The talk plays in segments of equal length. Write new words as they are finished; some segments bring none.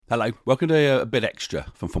Hello, welcome to a bit extra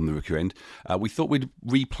from the Rookery End. We thought we'd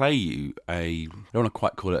replay you I don't want to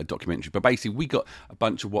quite call it a documentary, but basically we got a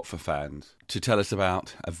bunch of Watford fans to tell us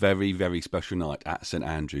about a very, very special night at St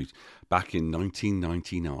Andrews back in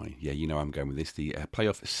 1999. Yeah, you know I'm going with this, the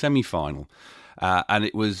playoff semi-final. And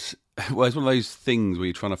it was one of those things where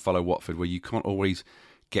you're trying to follow Watford where you can't always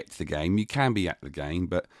get to the game. You can be at the game,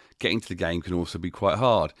 but getting to the game can also be quite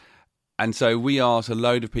hard. And so we asked a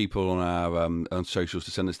load of people on our on socials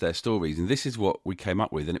to send us their stories, and this is what we came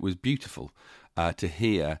up with, and it was beautiful to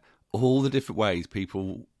hear all the different ways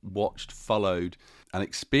people watched, followed, and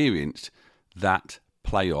experienced that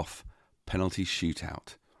playoff penalty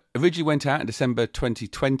shootout. Originally went out in December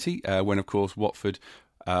 2020, when, of course, Watford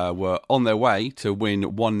were on their way to win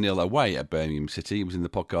 1-0 away at Birmingham City. It was in the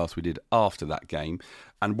podcast we did after that game,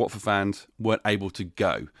 and Watford fans weren't able to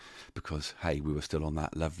go because, hey, we were still on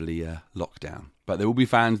that lovely lockdown. But there will be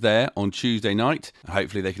fans there on Tuesday night, and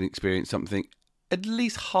hopefully they can experience something at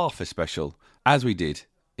least half as special as we did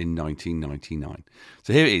in 1999.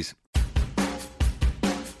 So here it is.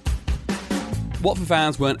 Watford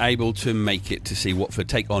fans weren't able to make it to see Watford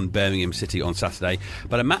take on Birmingham City on Saturday,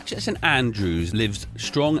 but a match at St Andrews lives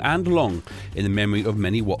strong and long in the memory of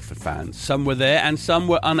many Watford fans. Some were there and some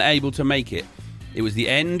were unable to make it. It was the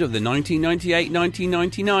end of the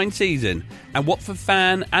 1998-1999 season, and Watford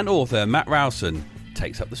fan and author Matt Rowson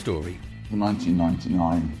takes up the story. The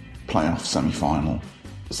 1999 playoff semi-final,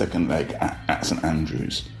 the second leg at St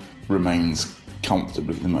Andrews, remains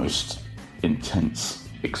comfortably the most intense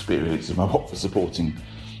experience of my Watford supporting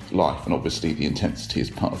life, and obviously the intensity is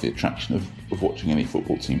part of the attraction of watching any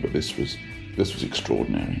football team, but this was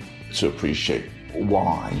extraordinary to appreciate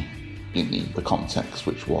why, in the context,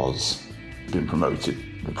 which was been promoted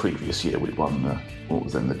the previous year. We'd won what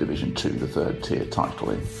was then the Division 2, the third tier title,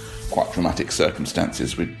 in quite dramatic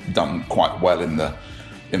circumstances. We'd done quite well in the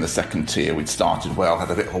second tier. We'd started well,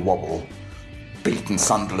 had a bit of a wobble, beaten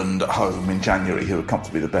Sunderland at home in January, who were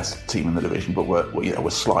comfortably the best team in the division, but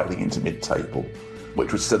were sliding into mid-table,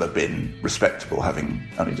 which would still have been respectable, having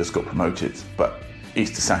only just got promoted. But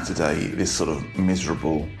Easter Saturday, this sort of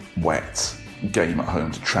miserable, wet game at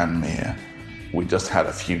home to Tranmere, we just had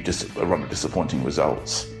a run of disappointing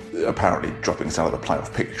results, apparently dropping us out of the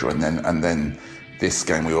playoff picture, and then this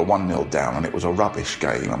game we were 1-0 down, and it was a rubbish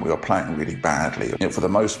game, and we were playing really badly. For the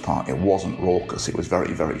most part, it wasn't raucous, it was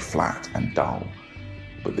very, very flat and dull.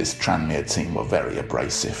 But this Tranmere team were very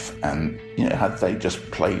abrasive, and had they just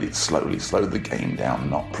played it slowly, slowed the game down,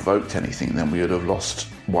 not provoked anything, then we would have lost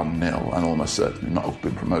 1-0 and almost certainly not have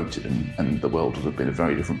been promoted, and the world would have been a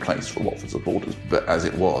very different place for Watford supporters. But as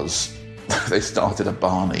it was, they started a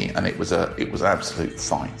Barney, and it was an absolute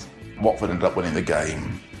fight. Watford ended up winning the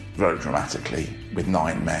game very dramatically with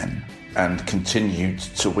 9 men, and continued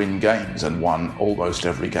to win games and won almost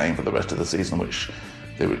every game for the rest of the season, which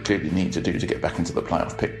they would clearly need to do to get back into the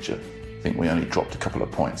playoff picture. I think we only dropped a couple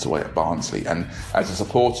of points away at Barnsley, and as a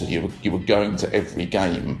supporter you were going to every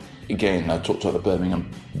game. Again, I talked about Birmingham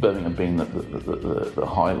being the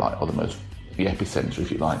highlight, or the epicentre,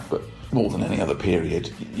 if you like, but more than any other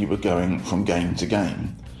period, you were going from game to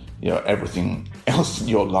game. Everything else in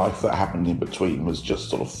your life that happened in between was just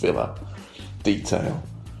sort of filler detail.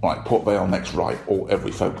 Right, Port Vale next, right, or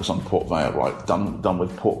every focus on Port Vale, right, done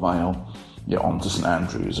with Port Vale, on to St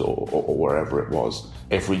Andrews or wherever it was.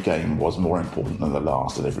 Every game was more important than the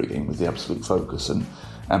last, and every game was the absolute focus. And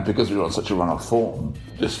because we were on such a run of form,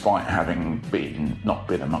 despite having not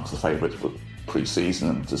been amongst the favourites pre-season,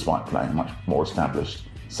 and despite playing much more established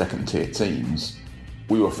second-tier teams,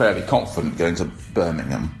 we were fairly confident going to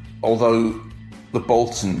Birmingham. Although the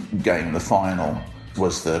Bolton game, the final,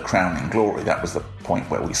 was the crowning glory. That was the point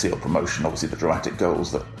where we sealed promotion, obviously the dramatic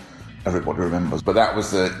goals that everybody remembers. But that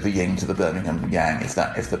was the yin to the Birmingham yang. If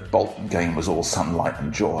the Bolton game was all sunlight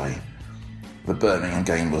and joy, the Birmingham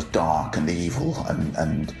game was dark and evil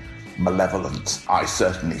and malevolent. I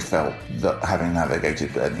certainly felt that, having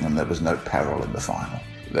navigated Birmingham, there was no peril in the final.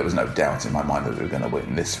 There was no doubt in my mind that we were going to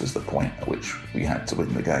win. This was the point at which we had to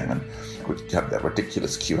win the game, and we had that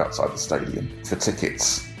ridiculous queue outside the stadium for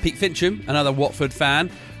tickets. Pete Fincham, another Watford fan,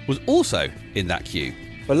 was also in that queue.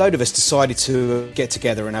 A load of us decided to get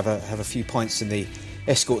together and have a few pints in the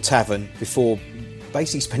Escort Tavern before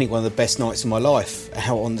basically spending one of the best nights of my life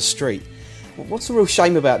out on the street. What's the real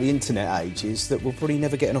shame about the internet age is that we'll probably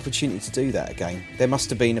never get an opportunity to do that again. There must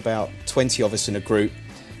have been about 20 of us in a group.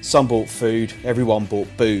 Some bought food, everyone bought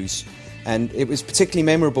booze, and it was particularly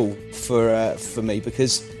memorable for me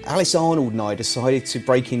because Alice Arnold and I decided to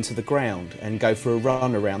break into the ground and go for a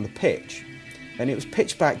run around the pitch. And it was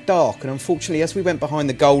pitch black dark, and unfortunately as we went behind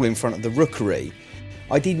the goal in front of the Rookery,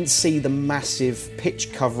 I didn't see the massive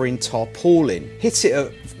pitch covering tarpaulin. Hit it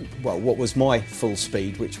at, well, what was my full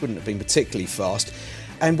speed, which wouldn't have been particularly fast,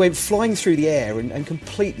 and went flying through the air and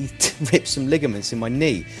completely ripped some ligaments in my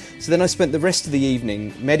knee. So then I spent the rest of the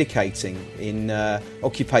evening medicating in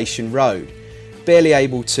Occupation Road, barely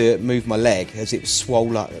able to move my leg as it was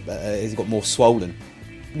swollen up, it got more swollen.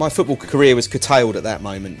 My football career was curtailed at that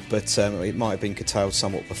moment, but it might have been curtailed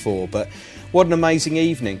somewhat before. But what an amazing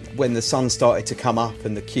evening when the sun started to come up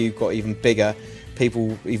and the queue got even bigger.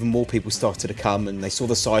 Even more people started to come, and they saw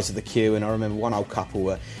the size of the queue. And I remember one old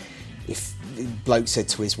couple, if the bloke said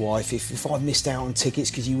to his wife, if I missed out on tickets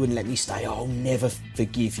because you wouldn't let me stay, I'll never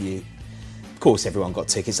forgive you. Of course, everyone got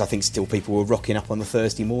tickets. I think still people were rocking up on the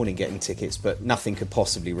Thursday morning getting tickets, but nothing could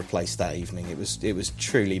possibly replace that evening. It was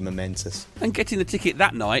truly momentous. And getting the ticket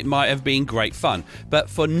that night might have been great fun,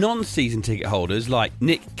 but for non-season ticket holders like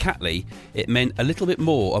Nick Catley, it meant a little bit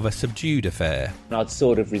more of a subdued affair. I'd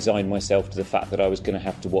sort of resigned myself to the fact that I was going to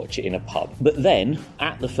have to watch it in a pub. But then,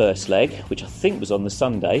 at the first leg, which I think was on the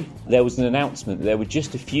Sunday, there was an announcement that there were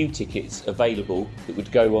just a few tickets available that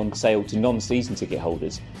would go on sale to non-season ticket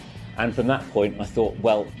holders. And from that point, I thought,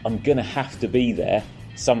 well, I'm going to have to be there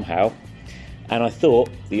somehow. And I thought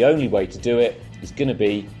the only way to do it is going to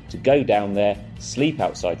be to go down there, sleep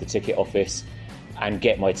outside the ticket office, and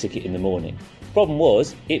get my ticket in the morning. Problem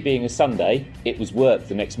was, it being a Sunday, it was work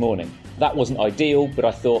the next morning. That wasn't ideal, but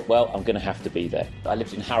I thought, well, I'm going to have to be there. I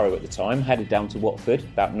lived in Harrow at the time, headed down to Watford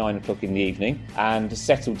about 9 o'clock in the evening, and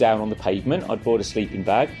settled down on the pavement. I'd brought a sleeping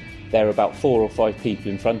bag. There were about 4 or 5 people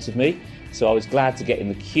in front of me. So I was glad to get in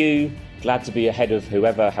the queue, glad to be ahead of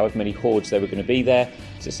however many hordes there were going to be there.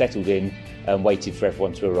 So settled in and waited for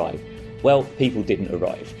everyone to arrive. Well, people didn't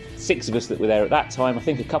arrive. 6 of us that were there at that time, I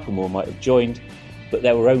think a couple more might have joined, but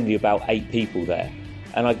there were only about 8 people there.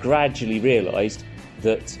 And I gradually realised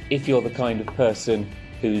that if you're the kind of person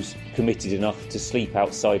who's committed enough to sleep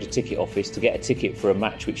outside a ticket office to get a ticket for a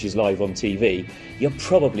match which is live on TV, you're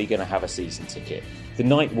probably going to have a season ticket. The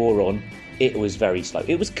night wore on. It was very slow.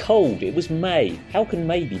 It was cold. It was May. How can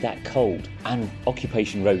May be that cold? And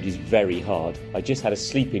Occupation Road is very hard. I just had a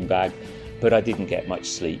sleeping bag, but I didn't get much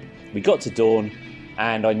sleep. We got to dawn,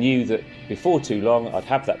 and I knew that before too long I'd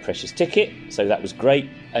have that precious ticket, so that was great.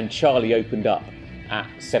 And Charlie opened up at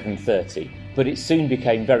 7:30. But it soon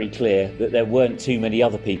became very clear that there weren't too many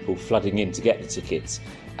other people flooding in to get the tickets.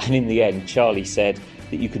 And in the end, Charlie said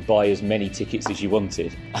that you could buy as many tickets as you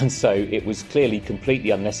wanted. And so it was clearly completely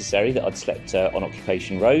unnecessary that I'd slept on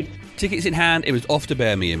Occupation Road. Tickets in hand, it was off to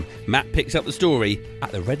Birmingham. Matt picks up the story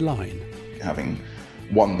at the Red Lion. Having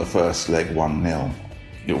won the first leg 1-0,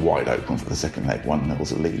 you're wide open for the second leg.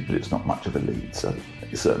 1-0's a lead, but it's not much of a lead, so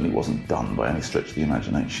it certainly wasn't done by any stretch of the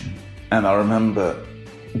imagination. And I remember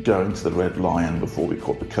going to the Red Lion before we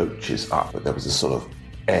caught the coaches up, but there was a sort of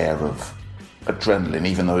air of adrenaline,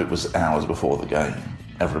 even though it was hours before the game.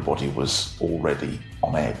 Everybody was already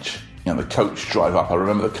on edge. You know, the coach drive up, I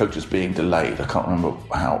remember the coaches being delayed. I can't remember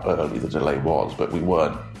how early the delay was, but we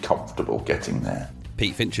weren't comfortable getting there.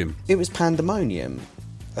 Pete Fincham. It was pandemonium.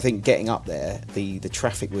 I think getting up there, the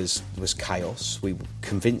traffic was chaos. We were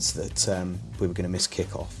convinced that we were going to miss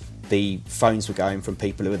kick-off. The phones were going from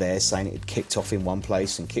people who were there saying it had kicked off in one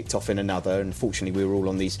place and kicked off in another. And fortunately, we were all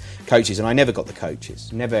on these coaches, and I never got the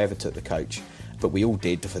coaches. Never ever took the coach. But we all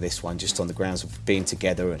did for this one, just on the grounds of being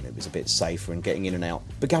together, and it was a bit safer and getting in and out.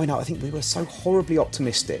 But going out, I think we were so horribly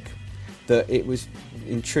optimistic that it was,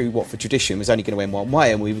 in true Watford tradition, was only going to end one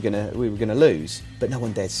way, and we were going to lose. But no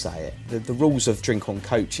one dared say it. The rules of drink on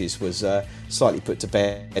coaches was slightly put to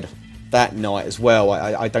bed that night as well.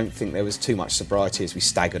 I don't think there was too much sobriety as we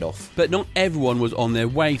staggered off. But not everyone was on their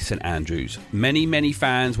way to St Andrews. Many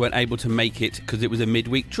fans weren't able to make it because it was a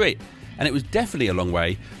midweek trip. And it was definitely a long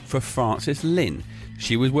way for Frances Lynn.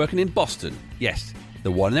 She was working in Boston, yes,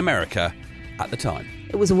 the one in America, at the time.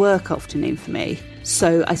 It was a work afternoon for me,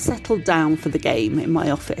 so I settled down for the game in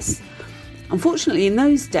my office. Unfortunately, in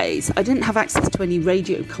those days, I didn't have access to any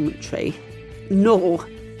radio commentary, nor,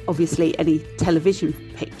 obviously, any television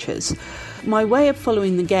pictures. My way of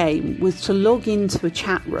following the game was to log into a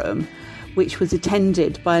chat room which was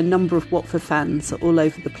attended by a number of Watford fans all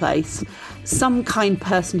over the place. Some kind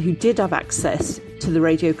person who did have access to the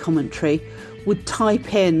radio commentary would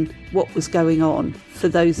type in what was going on for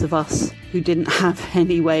those of us who didn't have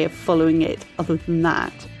any way of following it other than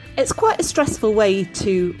that. It's quite a stressful way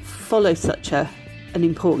to follow such an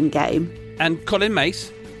important game. And Colin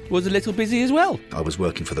Mace was a little busy as well. I was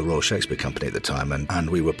working for the Royal Shakespeare Company at the time, and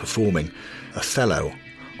we were performing Othello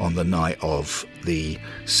on the night of the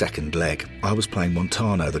second leg. I was playing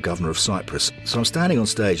Montano, the governor of Cyprus. So I'm standing on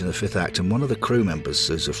stage in the fifth act, and one of the crew members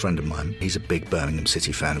is a friend of mine. He's a big Birmingham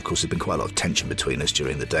City fan. Of course, there's been quite a lot of tension between us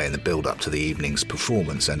during the day in the build-up to the evening's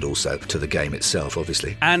performance and also to the game itself,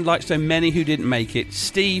 obviously. And like so many who didn't make it,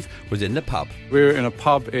 Steve was in the pub. We were in a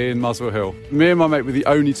pub in Muswell Hill. Me and my mate were the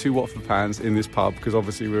only two Watford fans in this pub, because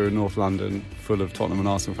obviously we were in North London full of Tottenham and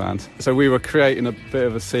Arsenal fans. So we were creating a bit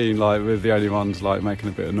of a scene, like, with the only ones like making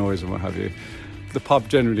a bit of noise and what have you. The pub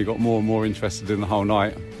generally got more and more interested in the whole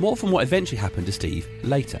night. More from what eventually happened to Steve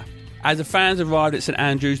later. As the fans arrived at St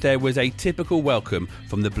Andrews, there was a typical welcome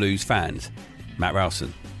from the Blues fans. Matt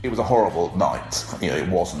Rowson. It was a horrible night. It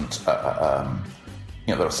wasn't. There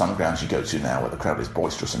are some grounds you go to now where the crowd is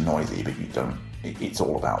boisterous and noisy, but you don't. It's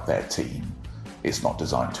all about their team. It's not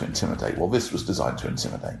designed to intimidate. Well, this was designed to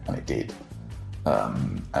intimidate, and it did.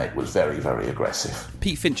 And it was very, very aggressive.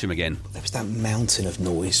 Pete Fincham again. There was that mountain of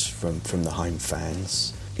noise from the home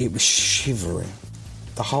fans. It was shivering.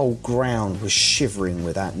 The whole ground was shivering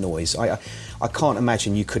with that noise. I can't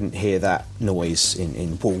imagine you couldn't hear that noise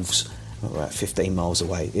in Wolves, about 15 miles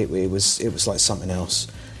away. It was like something else.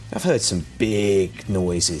 I've heard some big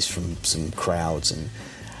noises from some crowds, and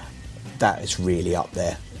that is really up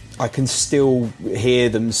there. I can still hear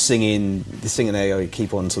them singing they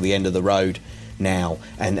keep on till the end of the road now,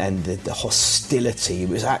 and the hostility. It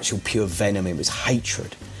was actual pure venom. It was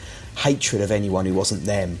hatred of anyone who wasn't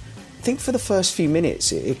them. I think for the first few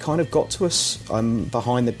minutes it kind of got to us. I'm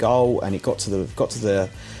behind the goal, and it got to the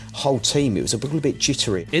whole team. It was a little bit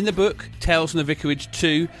jittery. In the book Tales from the Vicarage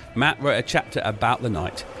 2, Matt wrote a chapter about the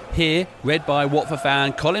night. Here, read by Watford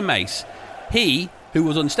fan Colin Mace. He, who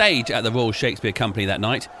was on stage at the Royal Shakespeare Company that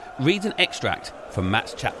night, reads an extract from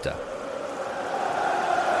Matt's chapter.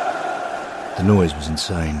 The noise was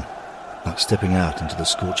insane, like stepping out into the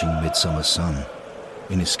scorching midsummer sun.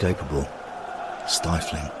 Inescapable,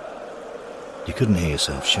 stifling. You couldn't hear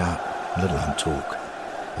yourself shout, let alone talk.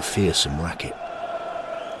 A fearsome racket.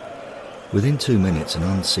 Within 2 minutes, an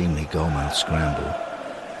unseemly goalmouth scramble,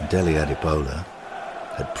 and Dele Adebola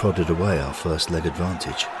had prodded away our first leg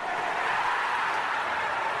advantage.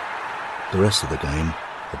 The rest of the game,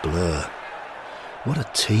 a blur. What a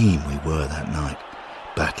team we were that night,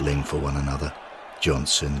 battling for one another.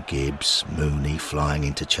 Johnson, Gibbs, Mooney flying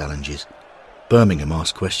into challenges. Birmingham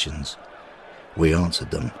asked questions. We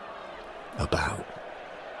answered them. About.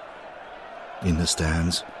 In the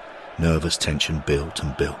stands, nervous tension built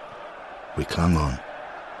and built. We clung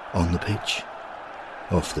on the pitch,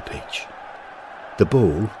 off the pitch. The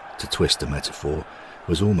ball, to twist a metaphor,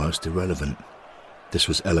 was almost irrelevant. This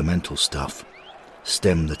was elemental stuff.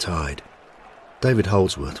 Stem the tide. David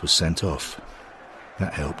Holdsworth was sent off.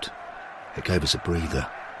 That helped. It gave us a breather.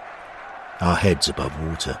 Our heads above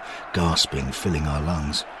water, gasping, filling our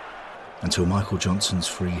lungs. Until Michael Johnson's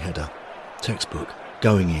free header. Textbook.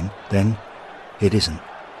 Going in, then it isn't.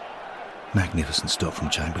 Magnificent stop from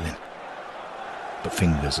Chamberlain. But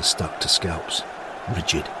fingers are stuck to scalps.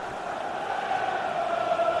 Rigid.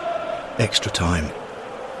 Extra time.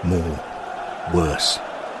 More. Worse.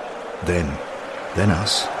 Then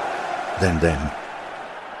us. Then them.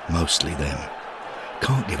 Mostly them.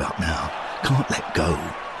 Can't give up now. Can't let go.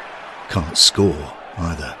 Can't score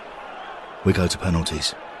either. We go to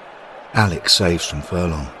penalties. Alex saves from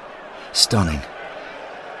Furlong. Stunning.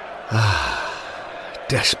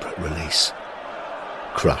 Desperate release.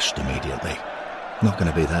 Crushed immediately. Not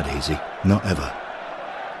going to be that easy. Not ever.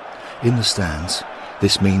 In the stands,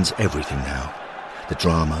 this means everything now. The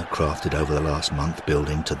drama crafted over the last month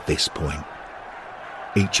building to this point.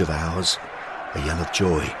 Each of ours, a yell of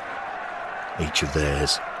joy. Each of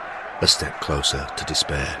theirs, a step closer to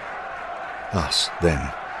despair. Us,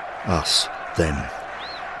 them. Us, them.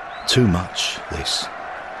 Too much, this.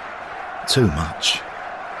 Too much.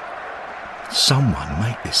 Someone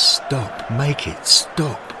make this stop. Make it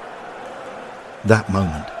stop. That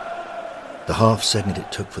moment, the half second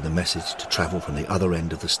it took for the message to travel from the other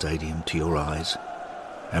end of the stadium to your eyes,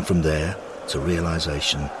 and from there to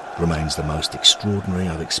realisation, remains the most extraordinary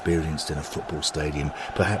I've experienced in a football stadium,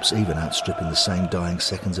 perhaps even outstripping the same dying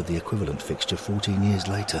seconds of the equivalent fixture 14 years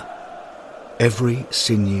later. Every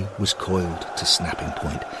sinew was coiled to snapping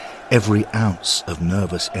point, every ounce of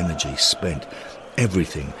nervous energy spent,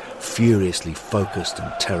 everything furiously focused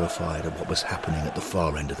and terrified of what was happening at the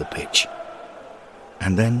far end of the pitch.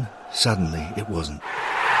 And then, suddenly, it wasn't.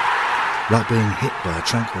 Like being hit by a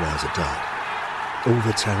tranquilizer dart. All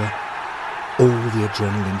the terror, all the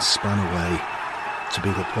adrenaline spun away to be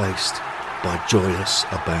replaced by joyous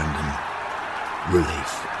abandon,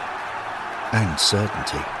 relief, and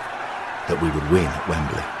certainty that we would win at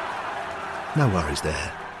Wembley. No worries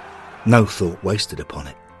there. No thought wasted upon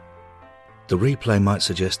it. The replay might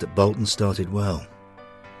suggest that Bolton started well,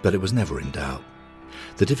 but it was never in doubt.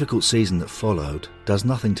 The difficult season that followed does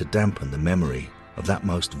nothing to dampen the memory of that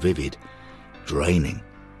most vivid, draining,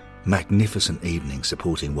 magnificent evening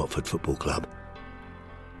supporting Watford Football Club.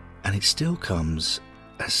 And it still comes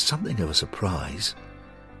as something of a surprise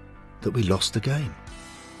that we lost the game.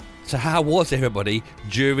 So how was everybody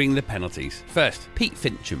during the penalties? First, Pete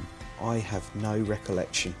Fincham. I have no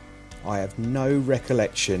recollection. I have no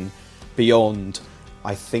recollection beyond,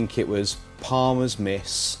 I think it was Palmer's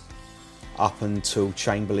miss up until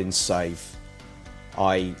Chamberlain's save.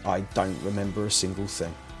 I don't remember a single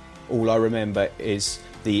thing. All I remember is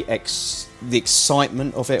the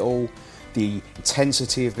excitement of it all, the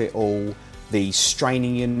intensity of it all, the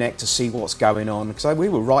straining your neck to see what's going on. Because we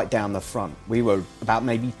were right down the front. We were about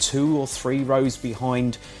maybe 2 or 3 rows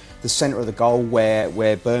behind the centre of the goal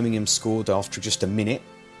where Birmingham scored after just a minute.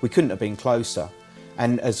 We couldn't have been closer.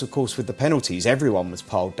 And as of course with the penalties, everyone was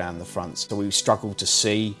piled down the front. So we struggled to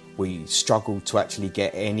see, we struggled to actually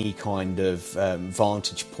get any kind of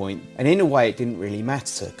vantage point. And in a way it didn't really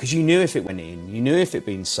matter, because you knew if it went in, you knew if it'd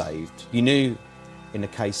been saved, you knew in the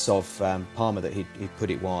case of Palmer that he'd put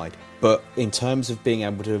it wide. But in terms of being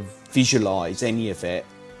able to visualise any of it,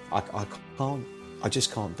 I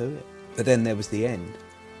just can't do it. But then there was the end.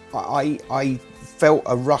 I felt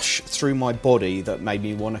a rush through my body that made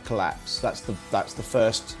me want to collapse. That's the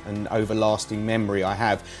first and everlasting memory I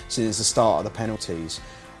have since the start of the penalties.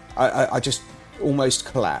 I just almost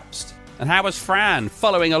collapsed. And how was Fran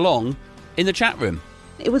following along in the chat room?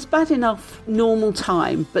 It was bad enough normal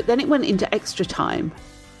time, but then it went into extra time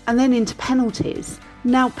and then into penalties.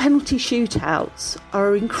 Now, penalty shootouts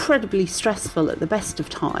are incredibly stressful at the best of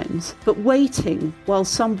times, but waiting while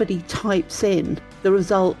somebody types in the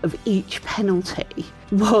result of each penalty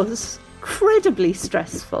was incredibly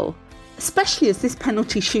stressful, especially as this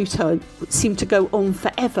penalty shootout seemed to go on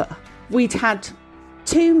forever. We'd had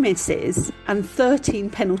 2 misses and 13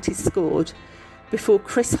 penalties scored before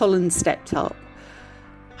Chris Holland stepped up,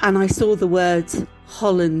 and I saw the words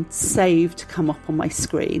 "Holland saved" come up on my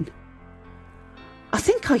screen. I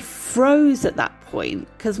think I froze at that point,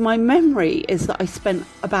 because my memory is that I spent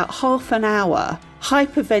about half an hour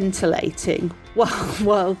hyperventilating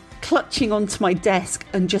while clutching onto my desk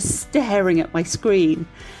and just staring at my screen,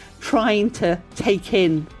 trying to take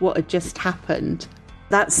in what had just happened.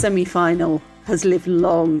 That semi-final has lived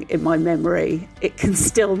long in my memory. It can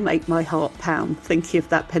still make my heart pound thinking of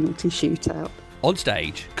that penalty shootout. On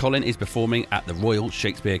stage, Colin is performing at the Royal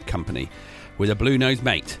Shakespeare Company with a blue-nosed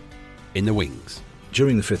mate in the wings.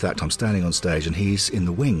 During the 5th act, I'm standing on stage and he's in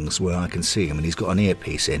the wings where I can see him, and he's got an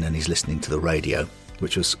earpiece in and he's listening to the radio,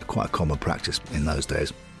 which was quite a common practice in those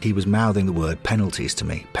days. He was mouthing the word penalties to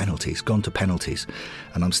me. Penalties, gone to penalties.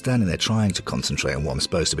 And I'm standing there trying to concentrate on what I'm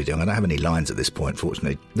supposed to be doing. I don't have any lines at this point,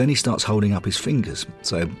 fortunately. Then he starts holding up his fingers.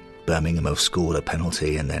 So Birmingham have scored a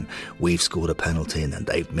penalty, and then we've scored a penalty, and then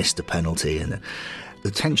they've missed a penalty, and then the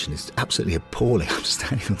tension is absolutely appalling. I'm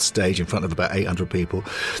standing on stage in front of about 800 people.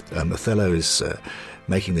 Othello is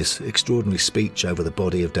making this extraordinary speech over the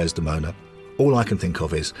body of Desdemona. All I can think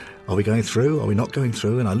of is, are we going through? Are we not going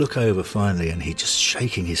through? And I look over finally, and he's just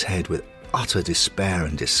shaking his head with utter despair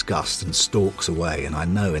and disgust and stalks away. And I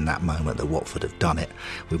know in that moment that Watford have done it.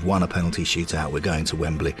 We've won a penalty shootout. We're going to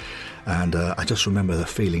Wembley. And I just remember the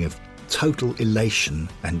feeling of total elation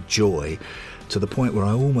and joy, to the point where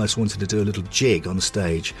I almost wanted to do a little jig on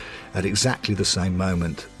stage at exactly the same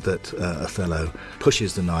moment that Othello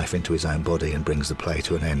pushes the knife into his own body and brings the play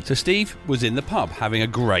to an end. So Steve was in the pub having a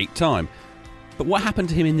great time. But what happened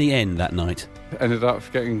to him in the end that night? Ended up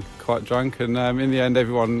getting quite drunk, and in the end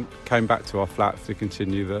everyone came back to our flat to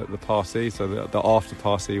continue the party, so the after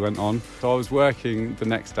party went on. So I was working the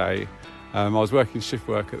next day. I was working shift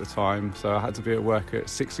work at the time, so I had to be at work at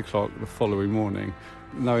 6 o'clock the following morning.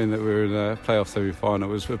 Knowing that we were in a playoff semi-final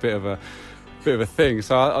was a bit of a thing,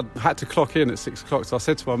 so I had to clock in at 6 o'clock. So I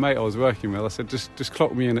said to my mate I was working with, I said, just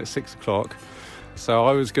clock me in at 6 o'clock. So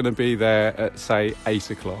I was going to be there at, say, 8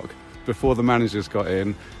 o'clock before the managers got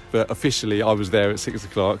in, but officially I was there at 6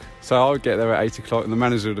 o'clock. So I would get there at 8 o'clock and the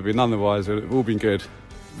manager would have been otherwise. It would have all been good.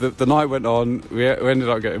 The night went on, we ended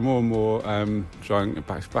up getting more and more drunk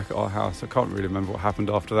back at our house. I can't really remember what happened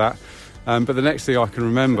after that. But the next thing I can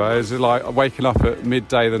remember is like waking up at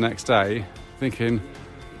midday the next day thinking,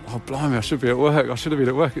 oh blimey, I should be at work. I should have been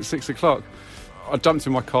at work at 6 o'clock. I jumped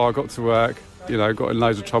in my car, got to work, got in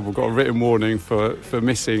loads of trouble, got a written warning for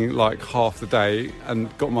missing like half the day,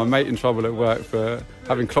 and got my mate in trouble at work for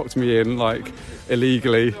having clocked me in like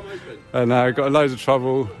illegally, and got in loads of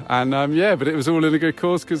trouble. And but it was all in a good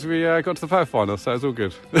cause because we got to the playoff final, so it was all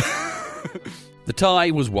good. The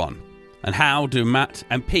tie was won. And how do Matt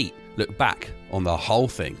and Pete look back on the whole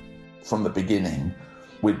thing? From the beginning,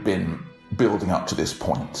 we'd been building up to this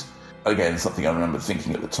point. Again, something I remember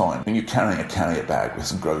thinking at the time. When you're carrying a carrier bag with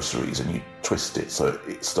some groceries and you twist it so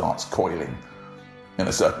it starts coiling in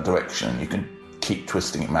a certain direction, you can keep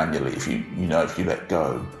twisting it manually. If you let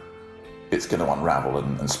go, it's going to unravel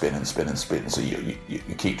and spin and spin and spin. So you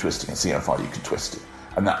keep twisting and see how far you can twist it.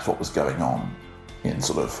 And that's what was going on in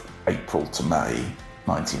sort of April to May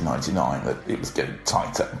 1999, that it was getting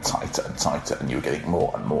tighter and tighter and tighter, and you were getting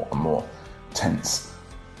more and more and more tense.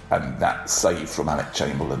 And that save from Alec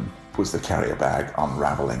Chamberlain was the carrier bag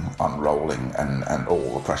unravelling, unrolling, and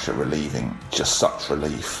all the pressure relieving. Just such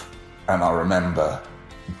relief. And I remember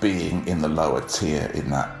being in the lower tier in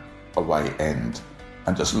that away end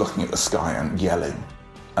and just looking at the sky and yelling.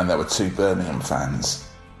 And there were 2 Birmingham fans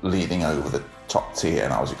leaning over the top tier,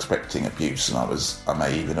 and I was expecting abuse, and I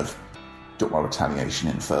may even have took my retaliation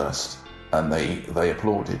in first, and they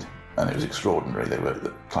applauded, and it was extraordinary. They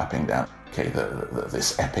were clapping down. Okay,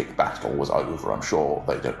 this epic battle was over. I'm sure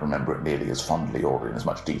they don't remember it nearly as fondly or in as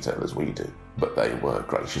much detail as we do, but they were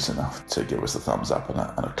gracious enough to give us the thumbs up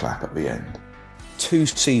and a clap at the end.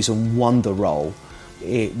 2-season wonder roll.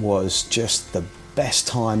 It was just the best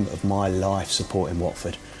time of my life supporting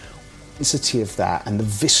Watford. The intensity of that and the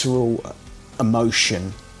visceral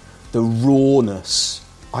emotion, the rawness.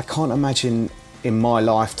 I can't imagine in my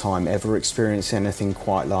lifetime ever experiencing anything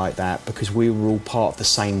quite like that, because we were all part of the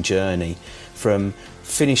same journey, from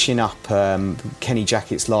finishing up Kenny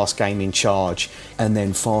Jackett's last game in charge and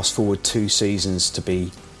then fast forward 2 seasons to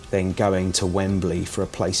be then going to Wembley for a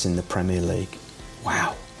place in the Premier League.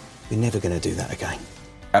 Wow, we're never going to do that again.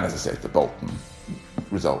 And as I said, the Bolton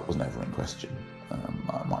result was never in question.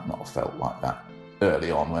 I might not have felt like that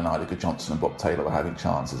early on when Idaho Johnson and Bob Taylor were having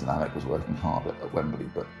chances and Alec was working hard at Wembley,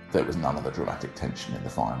 but there was none of the dramatic tension in the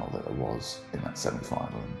final that there was in that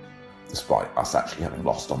semi-final. And despite us actually having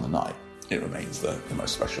lost on the night, it remains the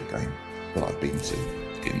most special game that I've been to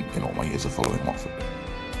in all my years of following Watford.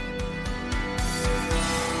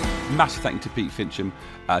 Massive thank you to Pete Fincham,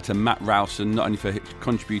 to Matt Rowson, not only for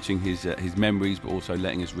contributing his memories, but also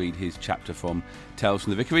letting us read his chapter from Tales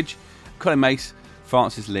from the Vicarage. Colin Mace,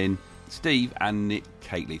 Francis Lynn, Steve and Nick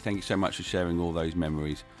Cately, thank you so much for sharing all those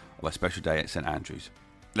memories of a special day at St Andrews.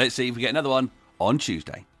 Let's see if we get another one on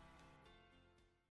Tuesday.